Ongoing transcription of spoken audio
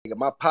nigga,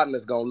 my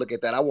partner's gonna look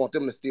at that. I want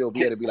them to still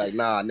be able to be like,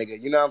 nah,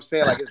 nigga. You know what I'm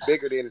saying? Like it's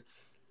bigger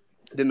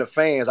than the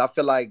fans. I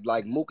feel like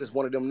Mook is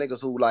one of them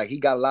niggas who like he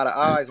got a lot of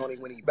eyes on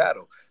him when he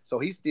battle. So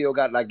he still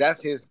got like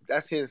that's his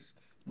that's his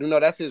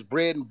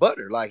bread and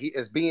butter. Like he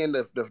is being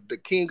the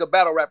king of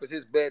battle rap is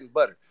his bread and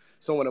butter.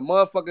 So when the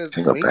motherfuckers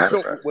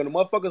when the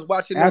motherfuckers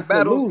watching them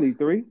battles, absolutely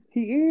three,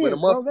 he is,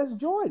 bro. That's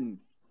Jordan.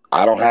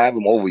 I don't have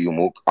him over you,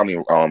 Mook. I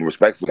mean,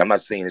 respectfully, I'm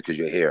not saying it because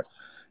you're here.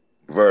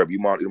 Verb, you're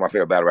my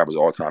favorite battle rappers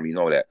of all time. You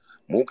know that.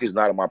 Mook is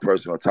not in my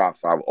personal top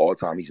 5 of all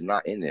time. He's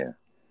not in there.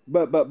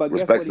 But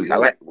respectfully, guess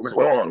what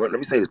hold on. Let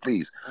me say this,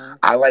 please.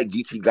 I like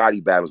Geechi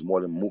Gotti battles more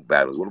than Mook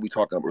battles. What are we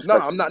talking about? No,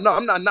 I'm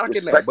not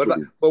knocking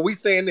that. But we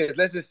saying this.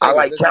 Let's just say I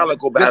like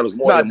Calico battles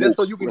more than Mook. Just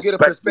so you can get a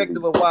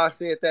perspective of why I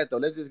said that, though.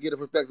 Let's just get a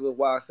perspective of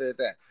why I said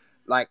that.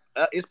 Like,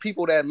 it's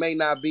people that may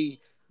not be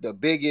the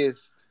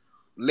biggest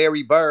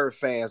Larry Bird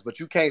fans, but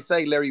you can't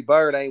say Larry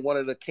Bird ain't one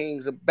of the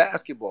kings of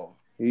basketball.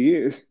 He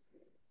is.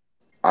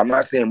 I'm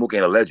not saying Mook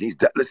ain't a legend.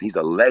 He's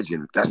a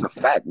legend. That's a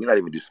fact. We're not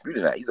even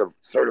disputing that. He's a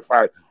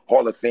certified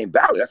Hall of Fame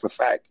battler. That's a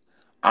fact.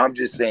 I'm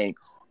just saying,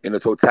 in the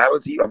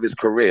totality of his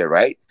career,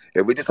 right?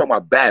 If we're just talking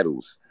about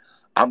battles,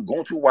 I'm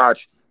going to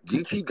watch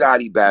Geechi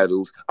Gotti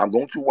battles. I'm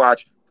going to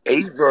watch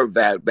A-Verb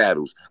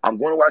battles. I'm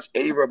going to watch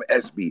A-Verb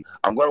SB.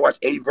 I'm going to watch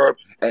A-Verb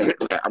and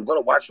Hitler. I'm going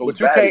to watch those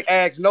battles. But you can't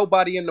ask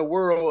nobody in the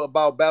world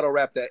about battle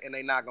rap and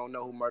they not going to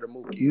know who Murda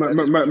Mook is.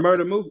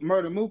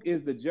 Murda Mook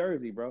is the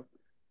jersey, bro.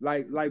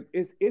 Like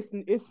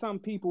it's some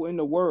people in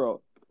the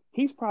world.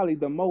 He's probably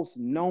the most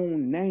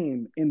known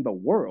name in the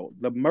world.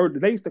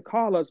 They used to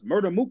call us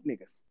Murda Mook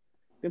niggas.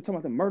 Them talking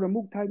about the Murda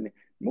Mook type.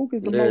 Mook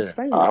is the most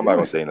famous. I'm not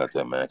gonna say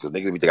nothing, man, because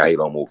niggas be think I hate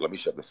on Mook. Let me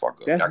shut the fuck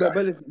up.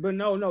 But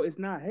no, it's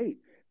not hate.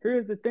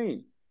 Here's the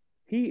thing.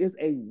 He is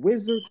a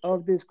wizard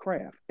of this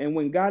craft, and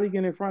when Gotti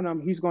get in front of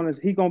him, he's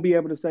gonna be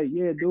able to say,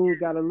 "Yeah, dude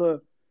got a little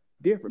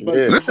different." But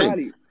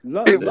listen,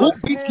 if Mook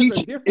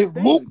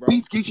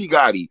beats Geechi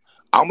Gotti,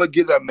 I'm gonna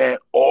give that man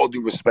all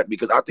due respect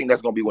because I think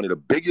that's gonna be one of the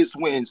biggest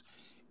wins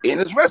in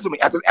his resume.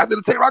 After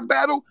the Tay-Rock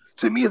battle,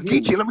 to me, it's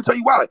Geechi. Let me tell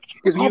you why.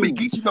 It's gonna be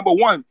Geechi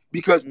 #1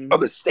 because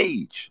of the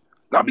stage,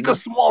 not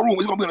because small room.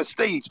 It's gonna be on the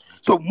stage.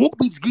 So Mook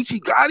beats Geechi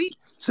Gotti.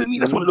 To me,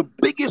 that's one of the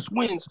biggest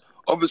wins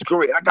of his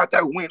career. And I got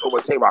that win over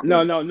Tay-Rock.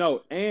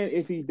 No. And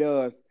if he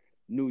does,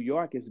 New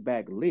York is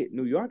back lit.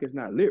 New York is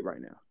not lit right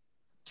now.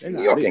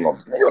 New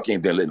York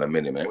ain't been lit in a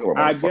minute, man.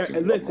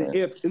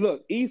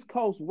 Look, East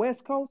Coast,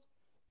 West Coast.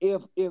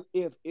 If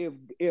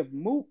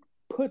Mook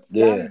puts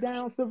Gotti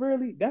down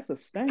severely, that's a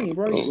stain,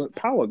 bro.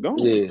 Power gone.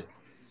 Yeah.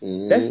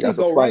 That shit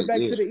go right back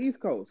to the East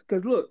Coast.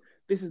 Because look,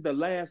 this is the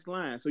last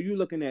line. So you're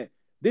looking at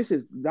this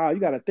is you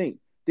got to think.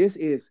 This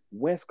is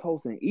West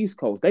Coast and East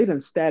Coast. They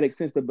done static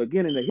since the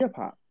beginning of hip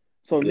hop.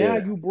 So now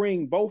you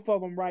bring both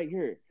of them right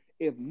here.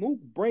 If Mook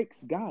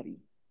breaks Gotti,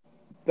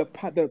 the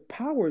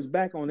power is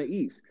back on the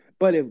East.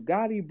 But if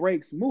Gotti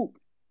breaks Mook,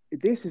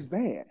 this is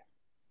bad.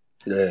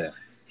 Yeah.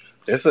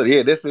 It's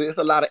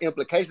a lot of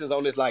implications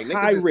on this. Like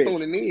niggas is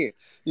tuning in.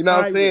 You know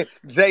what I'm saying?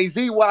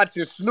 Jay-Z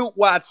watching, Snoop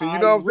watching. You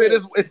know what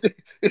I'm saying?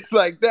 It's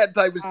like that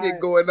type of shit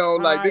going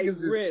on. Like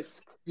niggas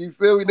is, you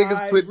feel me?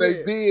 Niggas putting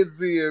their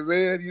bids in,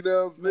 man. You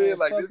know what I'm saying?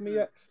 Like this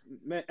is...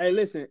 Man, hey,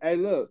 listen. Hey,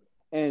 look.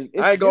 And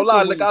I ain't gonna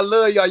lie. Look, I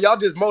love y'all. Y'all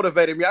just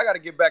motivated me. I got to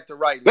get back to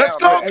writing. Let's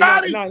go,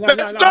 Gotti. Let's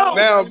go.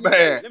 Now,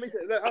 man. Let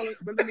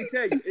me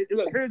tell you.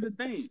 Look, here's the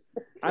thing.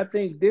 I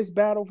think this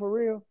battle for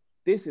real,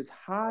 this is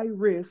high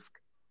risk,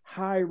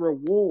 high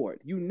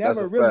reward. You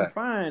never really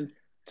find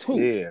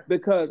two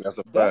because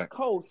West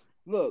Coast.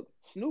 Look,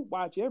 Snoop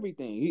watch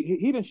everything.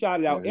 He done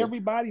shouted out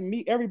everybody,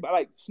 meet everybody.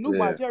 Like Snoop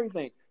watch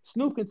everything.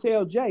 Snoop can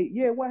tell Jay,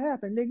 what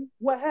happened, nigga?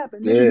 What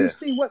happened, nigga? You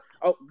see what?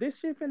 Oh, this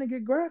shit finna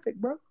get graphic,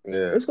 bro.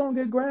 Yeah. It's gonna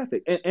get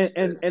graphic.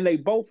 And they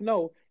both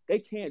know they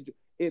can't.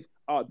 If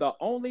the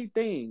only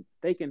thing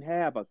they can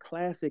have a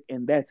classic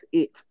and that's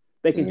it.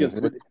 They can just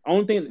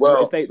only thing.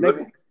 Well,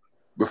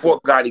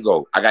 before Gotti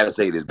go, I gotta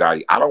say this,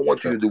 Gotti. I don't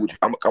want you to do what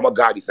I'm a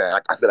Gotti fan.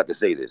 I feel like I can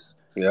say this.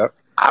 Yeah.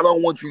 I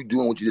don't want you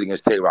doing what you did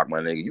against Tay-Rock, my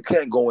nigga. You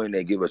can't go in there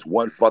and give us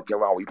one fucking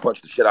round where you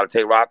punch the shit out of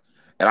Tay-Rock,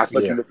 and I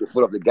thought you lift your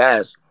foot off the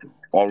gas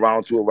on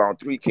round 2 or round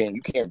 3, King.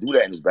 You can't do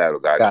that in this battle,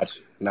 guys. Got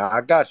you. Nah,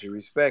 I got you.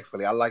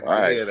 Respectfully, I like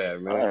to hear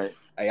that, man. Right.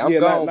 Hey, I'm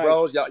gone,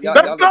 bros. Y'all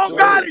let's go,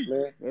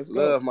 Gotti.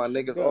 Love my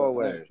niggas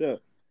always. Sure.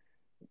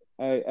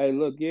 Hey,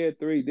 look,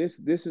 3.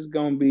 This is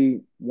gonna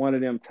be one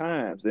of them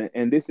times,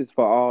 and this is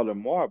for all the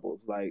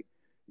marbles. Like,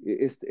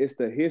 it's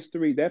the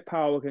history. That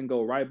power can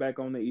go right back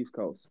on the East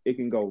Coast. It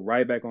can go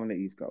right back on the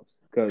East Coast.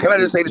 Can I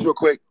just say this real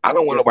quick? I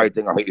don't want nobody to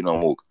think I'm hating on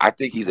Mook. I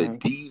think he's a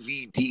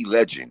DVD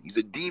legend. He's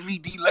a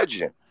DVD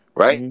legend,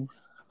 right?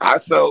 I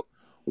felt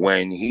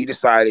when he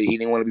decided he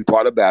didn't want to be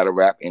part of battle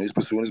rap and he's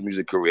pursuing his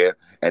music career,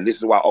 and this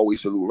is why I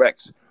always salute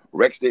Rex.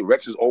 Rex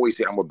has always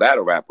said, I'm a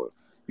battle rapper.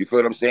 You feel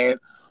what I'm saying?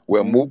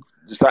 Where Mook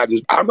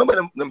decided, I remember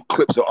them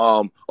clips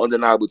of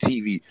Undeniable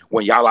TV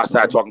when y'all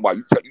outside talking about,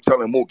 you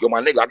telling Mook, yo,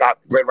 my nigga, I got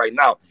bread right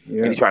now.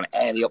 And he's trying to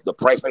ante up the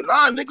price. Like,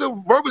 nah,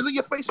 nigga, Verb is in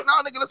your face.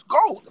 Nah, nigga, let's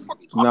go. What the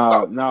fuck you talking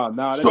about? No.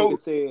 That nigga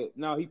said,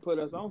 no, he put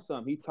us on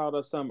something. He taught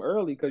us something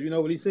early because you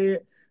know what he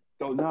said?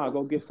 So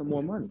go get some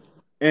more money.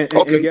 And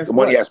guess the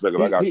money what? aspect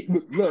of it, I got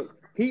you. Look,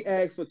 he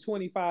asked for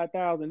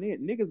 25,000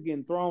 in. Niggas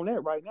getting thrown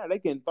that right now. They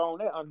getting thrown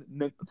that.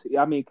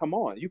 I mean, come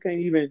on. You can't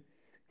even.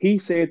 He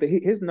said that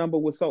his number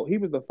was he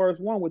was the first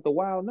one with the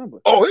wild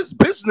number. Oh, his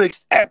business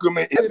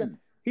acumen is.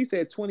 He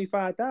said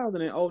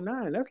 25,000 in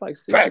 2009. That's like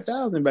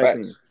 60,000 back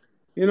then.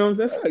 You know what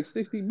I'm saying? That's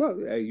like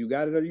 $60. Hey, you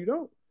got it or you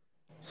don't.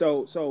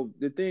 So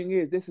the thing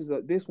is,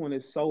 this one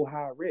is so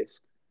high risk.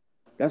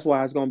 That's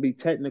why it's gonna be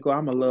technical.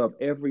 I'm gonna love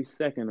every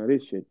second of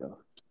this shit though.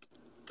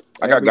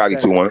 I got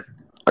Gotti 2-1.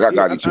 I got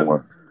Gotti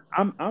 2-1.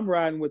 I'm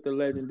riding with the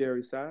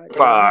legendary side.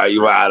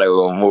 You riding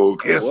with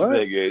Mook, this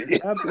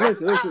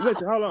nigga.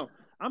 Listen, hold on.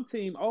 I'm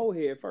team old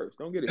head first.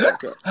 Don't get it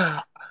fucked up.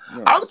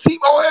 No. I'm team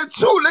old head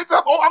too,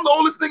 nigga. I'm the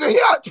oldest nigga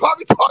here. I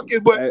probably talking,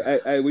 but hey,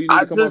 well, you need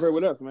to come over here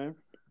with us, man.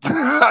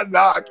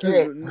 Nah, I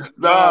can't.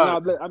 Nah. I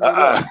mean, look,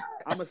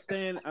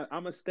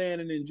 I'm a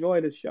stand and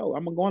enjoy the show.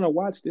 I'm going to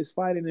watch this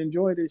fight and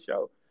enjoy this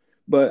show.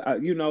 But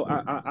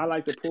I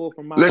like to pull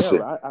from my.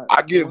 Listen,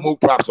 I give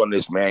Mook props on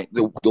this, man.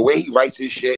 The way he writes his shit.